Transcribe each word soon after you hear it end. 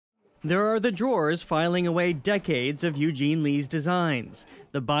There are the drawers filing away decades of Eugene Lee's designs,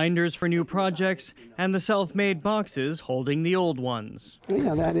 the binders for new projects, and the self-made boxes holding the old ones.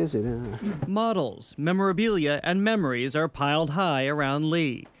 Yeah, that is it. Models, memorabilia, and memories are piled high around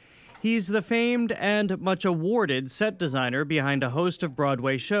Lee. He's the famed and much awarded set designer behind a host of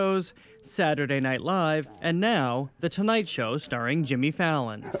Broadway shows, Saturday Night Live, and now The Tonight Show starring Jimmy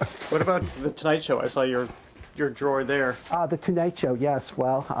Fallon. What about The Tonight Show? I saw your drawer there. The Tonight Show, yes.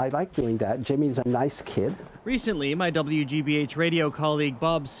 Well, I like doing that. Jimmy's a nice kid. Recently, my WGBH radio colleague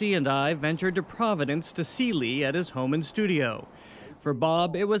Bob Seay and I ventured to Providence to see Lee at his home and studio. For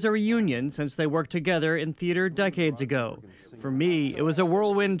Bob, it was a reunion since they worked together in theater decades ago. For me, it was a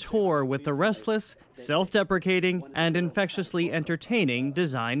whirlwind tour with the restless, self-deprecating, and infectiously entertaining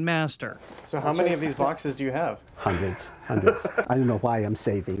design master. So how many of these boxes do you have? Hundreds. I don't know why I'm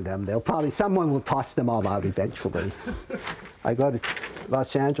saving them. Someone will toss them all out eventually. I go to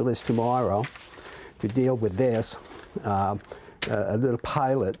Los Angeles tomorrow to deal with this. A little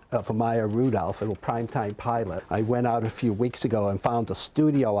pilot for Maya Rudolph, a little primetime pilot. I went out a few weeks ago and found a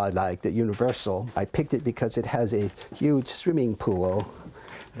studio I liked at Universal. I picked it because it has a huge swimming pool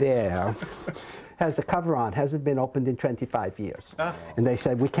there. Has a cover on, hasn't been opened in 25 years. And they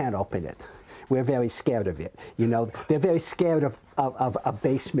said, we can't open it. We're very scared of it. You know, they're very scared of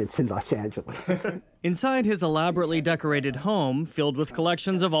basements in Los Angeles. Inside his elaborately decorated home, filled with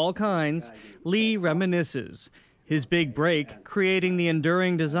collections of all kinds, Lee reminisces. His big break, creating the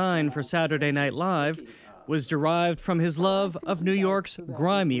enduring design for Saturday Night Live, was derived from his love of New York's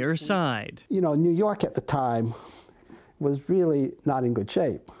grimier side. You know, New York at the time was really not in good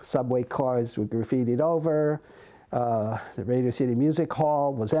shape. Subway cars were graffitied over, the Radio City Music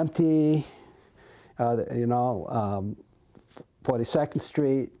Hall was empty, 42nd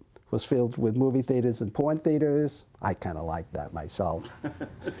Street was filled with movie theaters and porn theaters. I kind of like that myself.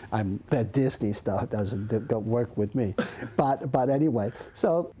 That Disney stuff doesn't work with me. But anyway,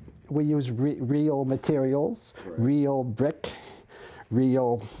 so we use real materials, real brick,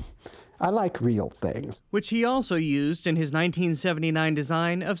 I like real things. Which he also used in his 1979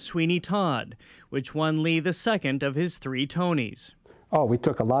 design of Sweeney Todd, which won Lee the second of his 3 Tonys. Oh, we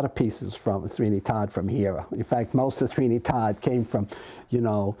took a lot of pieces from Sweeney Todd from here. In fact, most of Sweeney Todd came from,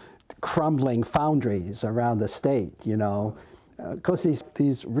 crumbling foundries around the state, because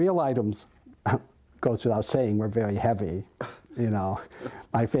these real items, goes without saying, were very heavy.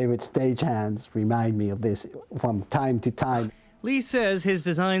 My favorite stagehands remind me of this from time to time. Lee says his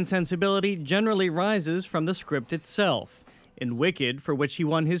design sensibility generally rises from the script itself. In Wicked, for which he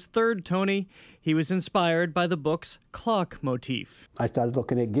won his 3rd Tony, he was inspired by the book's clock motif. I started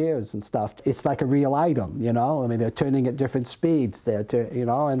looking at gears and stuff. It's like a real item, I mean, they're turning at different speeds, and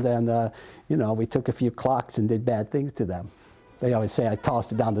then, we took a few clocks and did bad things to them. They always say I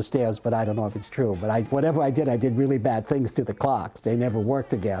tossed it down the stairs, but I don't know if it's true. But whatever I did really bad things to the clocks. They never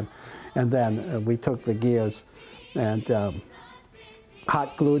worked again. And then we took the gears and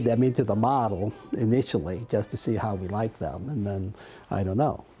hot glued them into the model initially just to see how we liked them. And then, I don't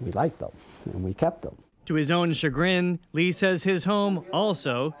know, we liked them and we kept them. To his own chagrin, Lee says his home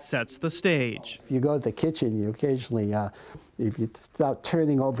also sets the stage. If you go to the kitchen, you occasionally, if you start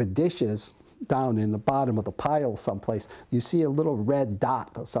turning over dishes down in the bottom of the pile someplace, you see a little red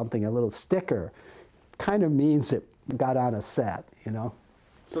dot or something, a little sticker. Kind of means it got on a set,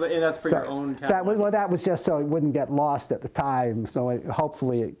 So that's for your own catalog? That was just so it wouldn't get lost at the time, so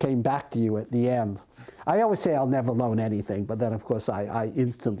hopefully it came back to you at the end. I always say I'll never loan anything, but then of course I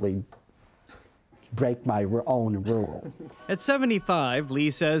instantly break my own rule. At 75, Lee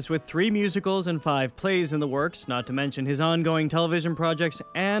says with 3 musicals and 5 plays in the works, not to mention his ongoing television projects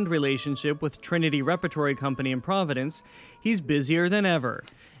and relationship with Trinity Repertory Company in Providence, he's busier than ever.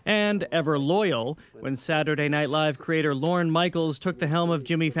 And ever loyal, when Saturday Night Live creator Lorne Michaels took the helm of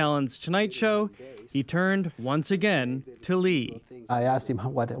Jimmy Fallon's Tonight Show, he turned once again to Lee. I asked him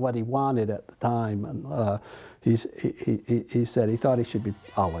what he wanted at the time, and he said he thought he should be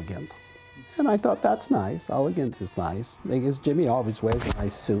elegant. And I thought, that's nice. Elegant is nice. Because Jimmy always wears a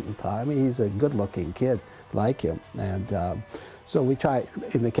nice suit and tie. I mean, he's a good-looking kid, like him. And so we tried,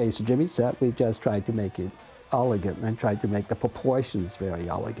 in the case of Jimmy's set, we just tried to make it elegant and tried to make the proportions very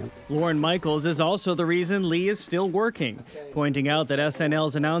elegant. Lorne Michaels is also the reason Lee is still working, pointing out that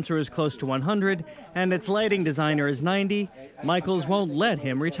SNL's announcer is close to 100 and its lighting designer is 90. Michaels won't let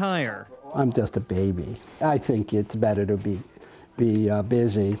him retire. I'm just a baby. I think it's better to be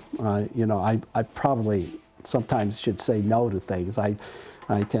busy. I probably sometimes should say no to things.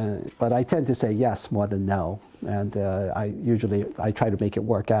 But I tend to say yes more than no. And I try to make it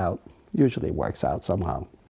work out. Usually it works out somehow.